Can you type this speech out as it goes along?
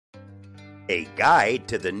A guide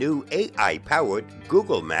to the new AI-powered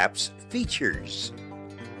Google Maps features.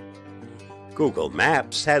 Google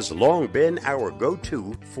Maps has long been our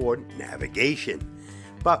go-to for navigation,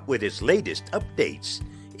 but with its latest updates,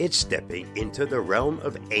 it's stepping into the realm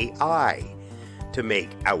of AI to make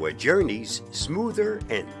our journeys smoother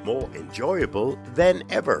and more enjoyable than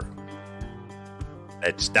ever.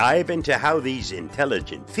 Let's dive into how these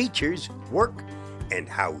intelligent features work and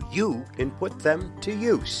how you can put them to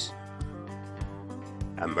use.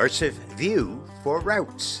 Immersive view for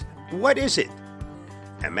routes. What is it?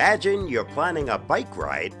 Imagine you're planning a bike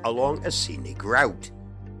ride along a scenic route.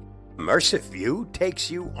 Immersive view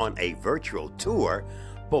takes you on a virtual tour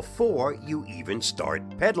before you even start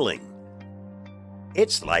pedaling.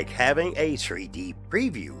 It's like having a 3D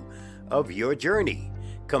preview of your journey,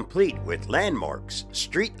 complete with landmarks,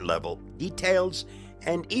 street-level details,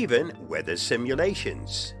 and even weather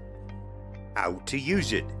simulations. How to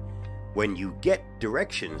use it. When you get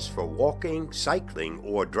directions for walking, cycling,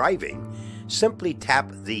 or driving, simply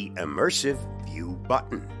tap the Immersive View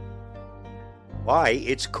button. Why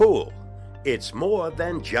it's cool. It's more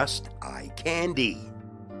than just eye candy.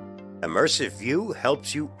 Immersive View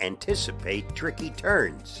helps you anticipate tricky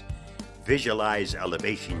turns, visualize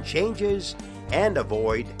elevation changes, and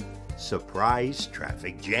avoid surprise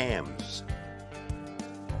traffic jams.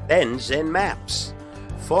 Lens and Maps,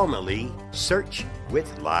 formerly Search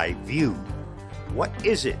with Live View. What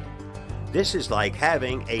is it? This is like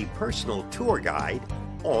having a personal tour guide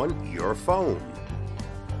on your phone.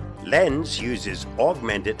 Lens uses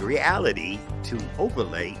augmented reality to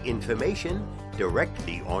overlay information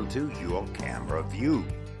directly onto your camera view.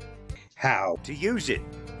 How to use it?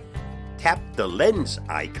 Tap the lens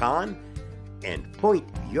icon and point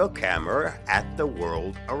your camera at the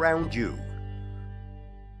world around you.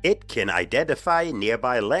 It can identify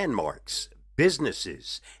nearby landmarks,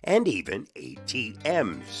 businesses, and even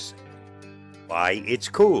ATMs. Why it's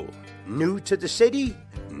cool. New to the city?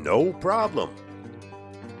 No problem.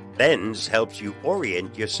 Lens helps you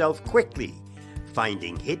orient yourself quickly,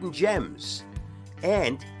 finding hidden gems,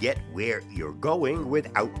 and get where you're going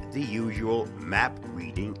without the usual map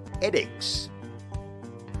reading headaches.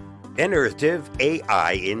 Generative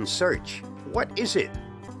AI in search. What is it?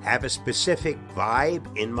 Have a specific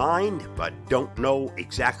vibe in mind but don't know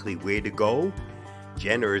exactly where to go?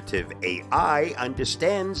 Generative AI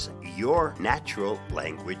understands your natural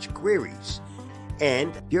language queries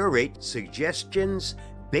and curate suggestions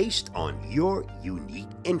based on your unique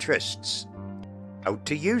interests. How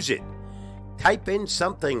to use it? Type in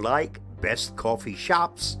something like best coffee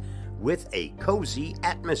shops with a cozy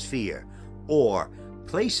atmosphere or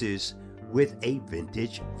places with a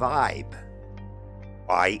vintage vibe.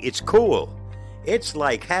 Why it's cool. It's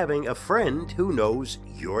like having a friend who knows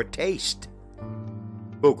your taste.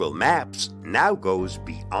 Google Maps now goes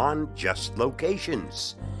beyond just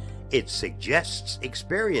locations. It suggests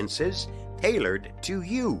experiences tailored to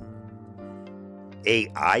you.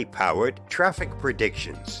 AI-powered traffic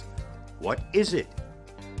predictions. What is it?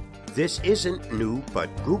 This isn't new, but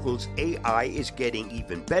Google's AI is getting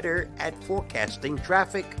even better at forecasting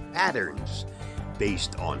traffic patterns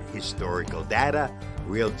based on historical data,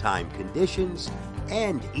 real-time conditions,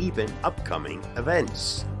 and even upcoming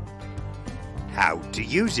events. How to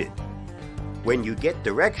use it? When you get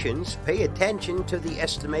directions, pay attention to the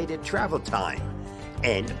estimated travel time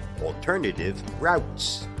and alternative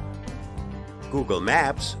routes. Google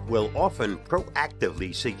Maps will often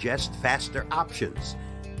proactively suggest faster options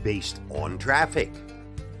based on traffic.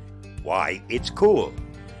 Why it's cool.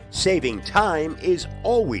 Saving time is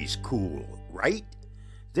always cool, right?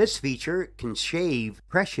 This feature can shave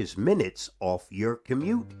precious minutes off your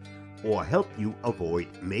commute or help you avoid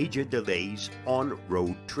major delays on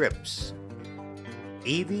road trips.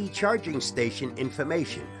 EV charging station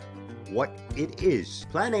information. What it is.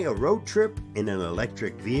 Planning a road trip in an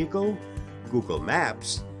electric vehicle? Google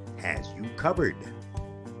Maps has you covered.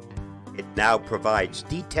 It now provides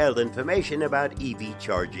detailed information about EV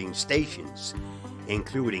charging stations,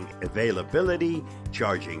 including availability,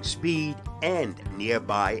 charging speed, and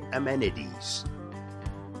nearby amenities.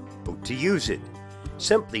 How to use it?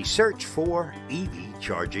 Simply search for EV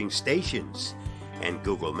charging stations, and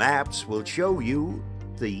Google Maps will show you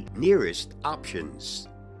the nearest options.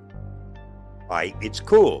 Why it's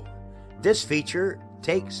cool. This feature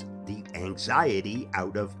takes the anxiety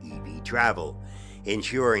out of EV travel,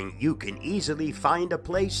 ensuring you can easily find a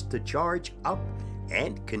place to charge up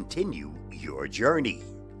and continue your journey.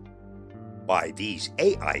 Why these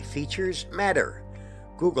AI features matter.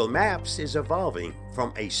 Google Maps is evolving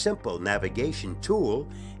from a simple navigation tool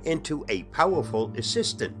into a powerful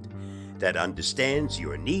assistant that understands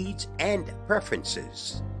your needs and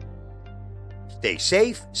preferences. Stay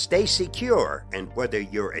safe, stay secure, and whether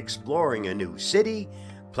you're exploring a new city,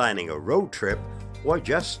 planning a road trip, or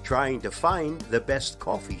just trying to find the best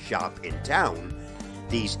coffee shop in town,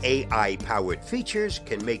 these AI-powered features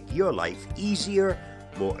can make your life easier,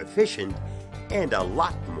 more efficient, and a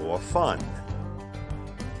lot more fun.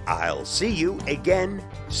 I'll see you again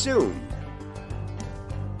soon.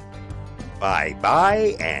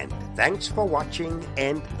 Bye-bye, and thanks for watching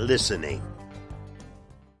and listening.